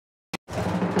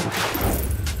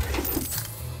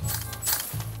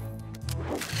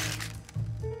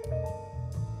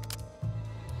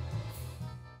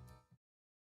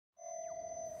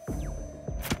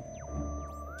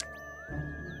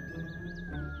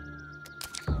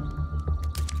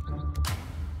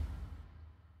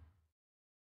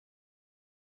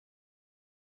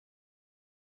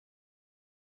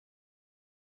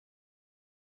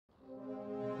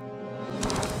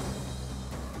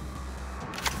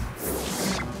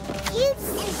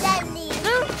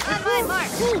my mark.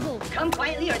 Come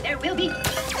quietly or there will be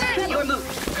your move.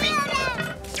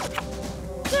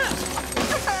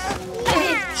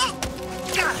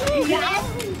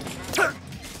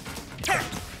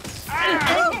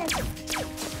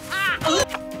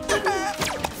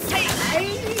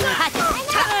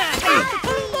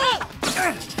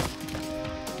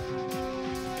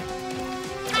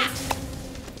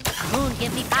 Moon,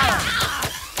 give me power.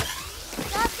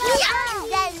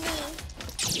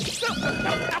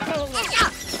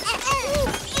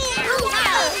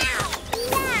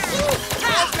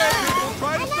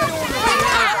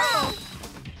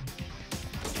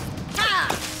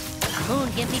 Moon,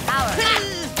 give me power.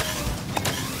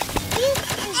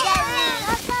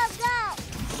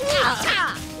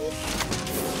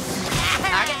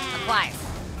 Target acquired.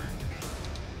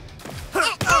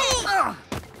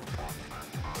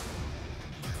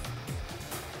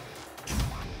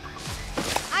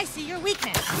 I see your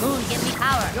weakness. Moon, give me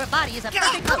power. Your body is a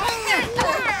perfect coat.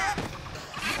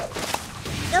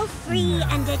 Go free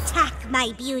and attack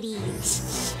my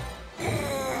beauties.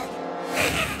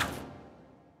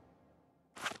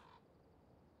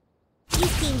 You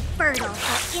seem fertile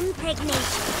for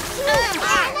impregnation.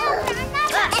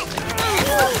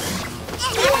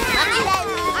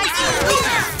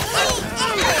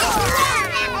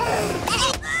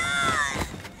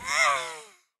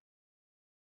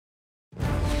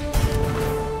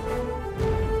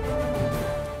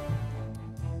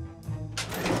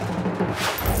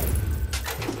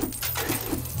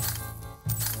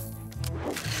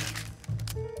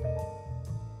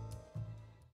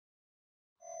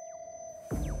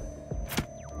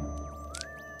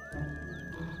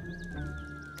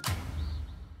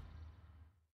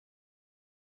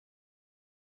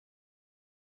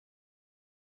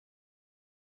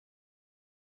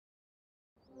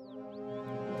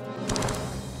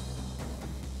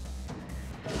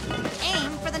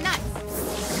 Aim for the nuts.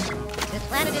 This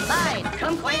planet is mine.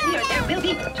 Come quietly or there will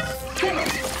be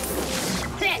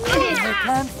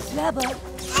trouble.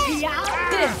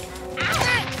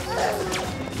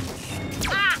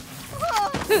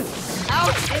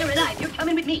 Ouch! Dead or alive, you're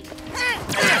coming with me.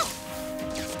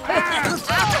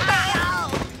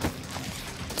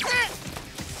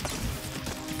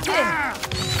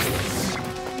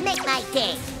 Make my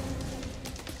day.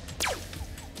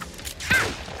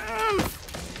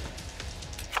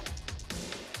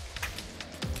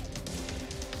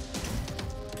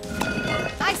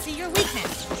 I see your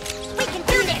weakness. We can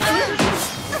do this.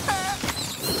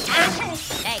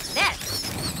 Take this.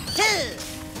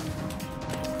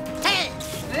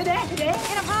 Hit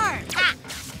him hard.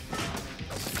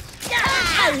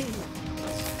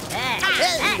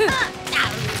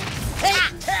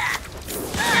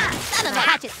 Son of a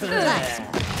hatchet seems nice.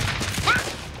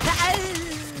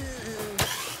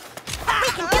 We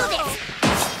can do this.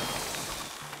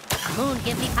 Moon,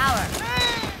 give me power.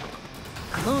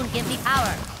 Moon, give me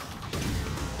power.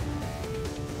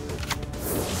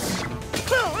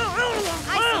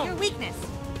 I see your weakness.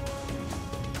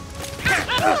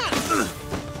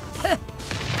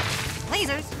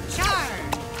 Lasers, charge.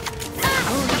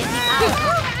 Moon, give me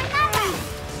power.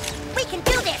 We can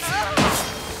do this.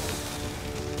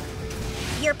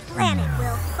 Your planet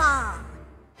will fall.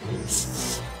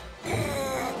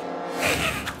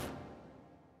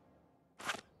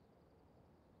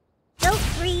 Go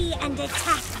free and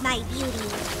attack my beauty.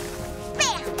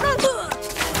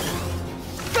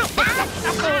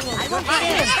 I will fight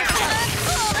it.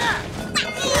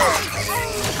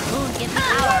 Moon, give me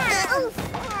power.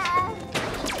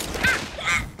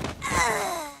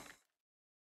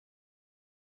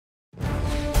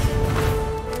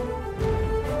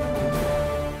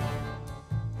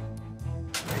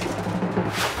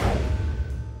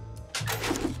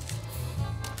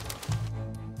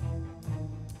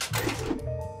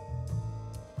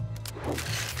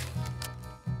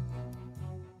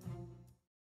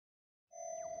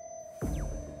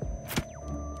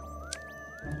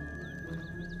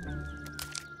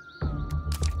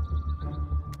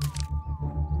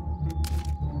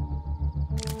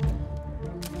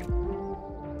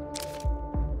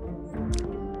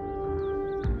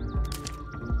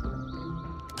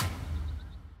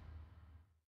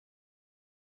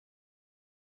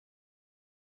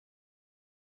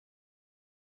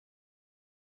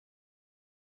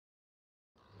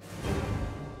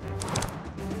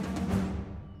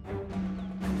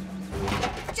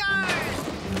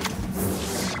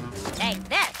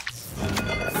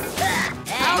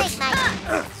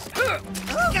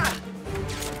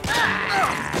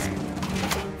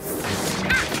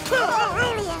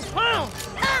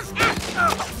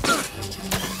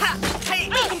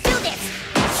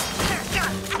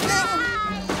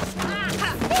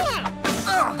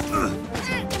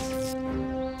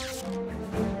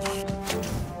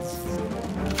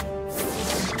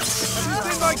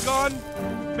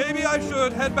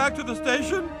 should head back to the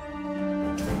station?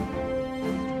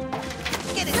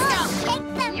 Get it, go!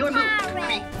 Take them, Your move.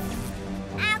 pirate.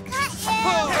 I'll cut you.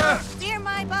 Oh, Steer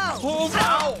my boat! oh,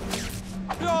 ow!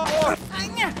 No!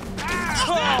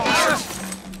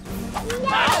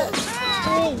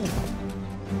 Oh.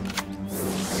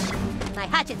 My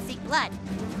hatchet seek blood.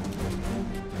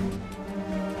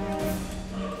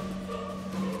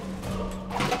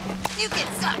 You get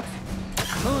sucked!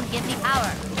 Moon, give me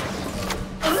power.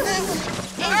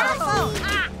 Hey, my boat!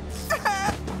 Ah.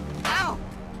 Ow!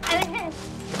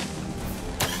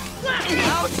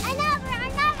 Ouch! Another.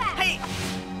 Hey!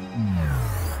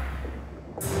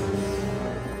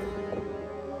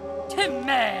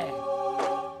 Timmy!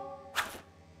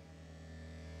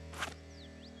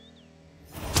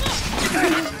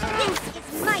 This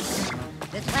is my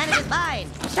This planet is mine!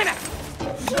 Timmy!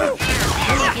 Moon,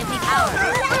 give me power.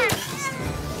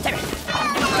 Timmy!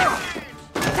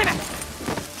 Timmy!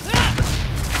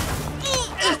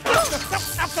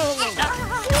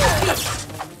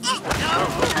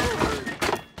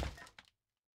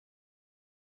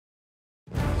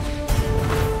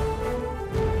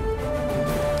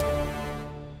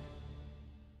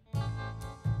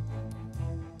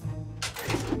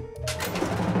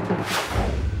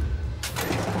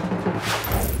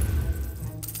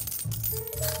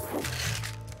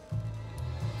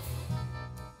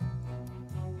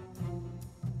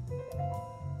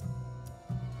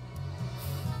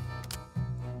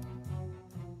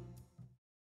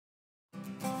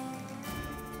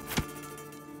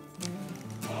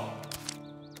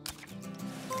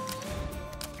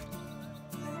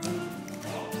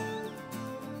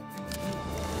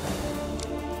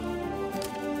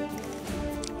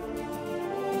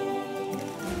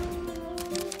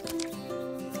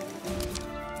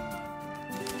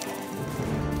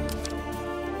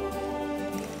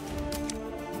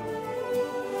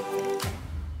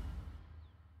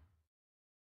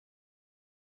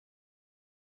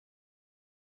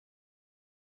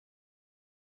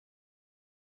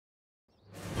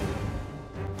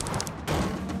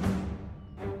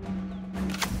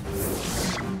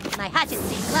 My hatchet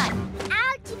seek blood.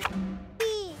 out.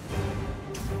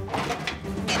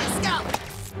 Get a scope!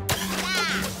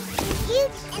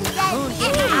 Cute and Moon, give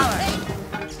me deadly. power.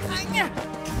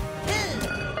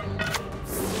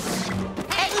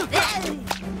 Hey, this!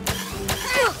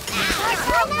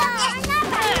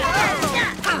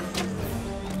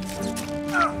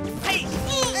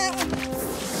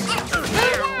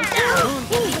 Moon,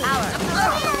 give me power.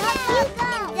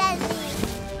 I'll get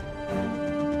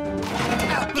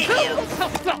you!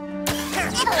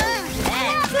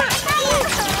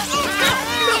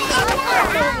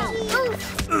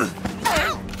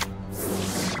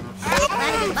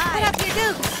 Planet is mine! Put up your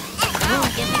dukes! Moon,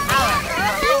 give me power.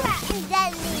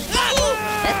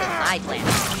 This is my plan.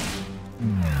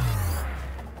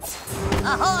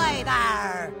 Ahoy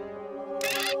there!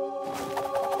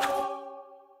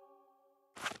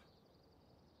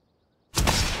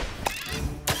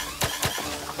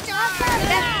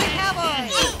 That's the cowboy!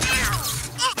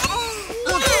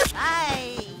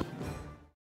 Aye!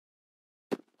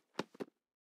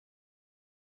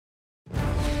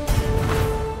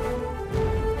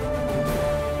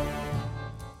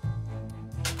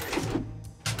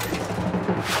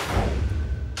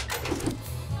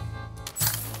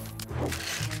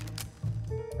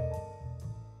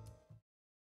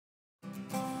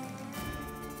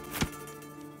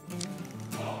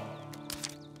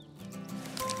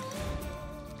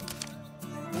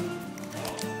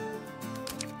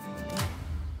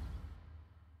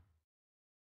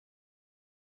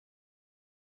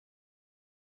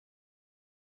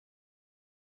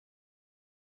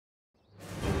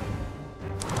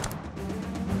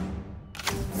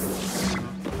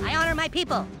 I honor my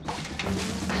people.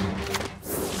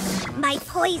 My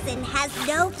poison has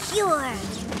no cure.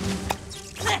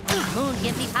 Moon,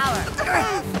 give me power.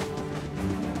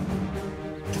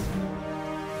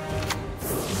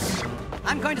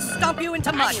 I'm going to stomp you into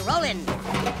I mud! be rolling.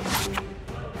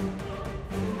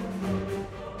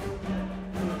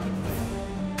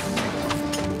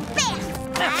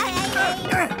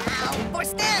 Or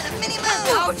stand a mini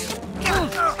moon.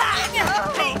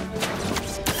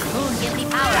 Moon, give me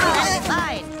power. That's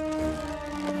mine.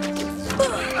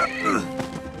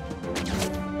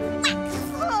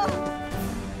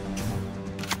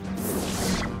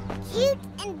 Cute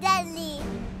and deadly.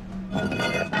 I'm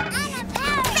a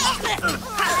parrot.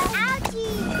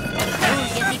 Ouchie. Moon,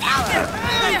 give me power.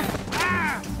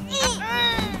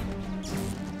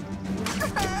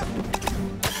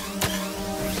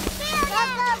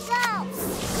 Go.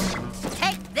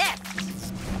 Take this.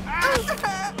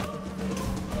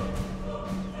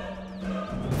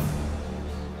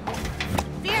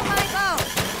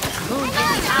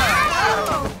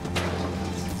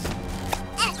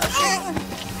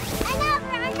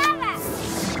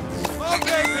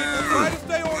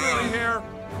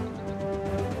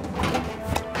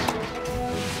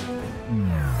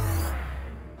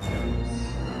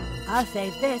 I'll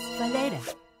save this for later.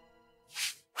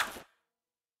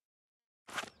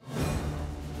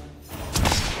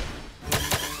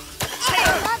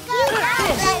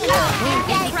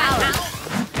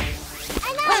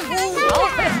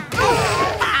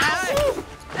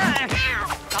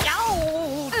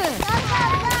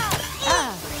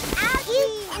 Ouchie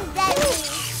and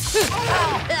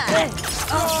Debbie.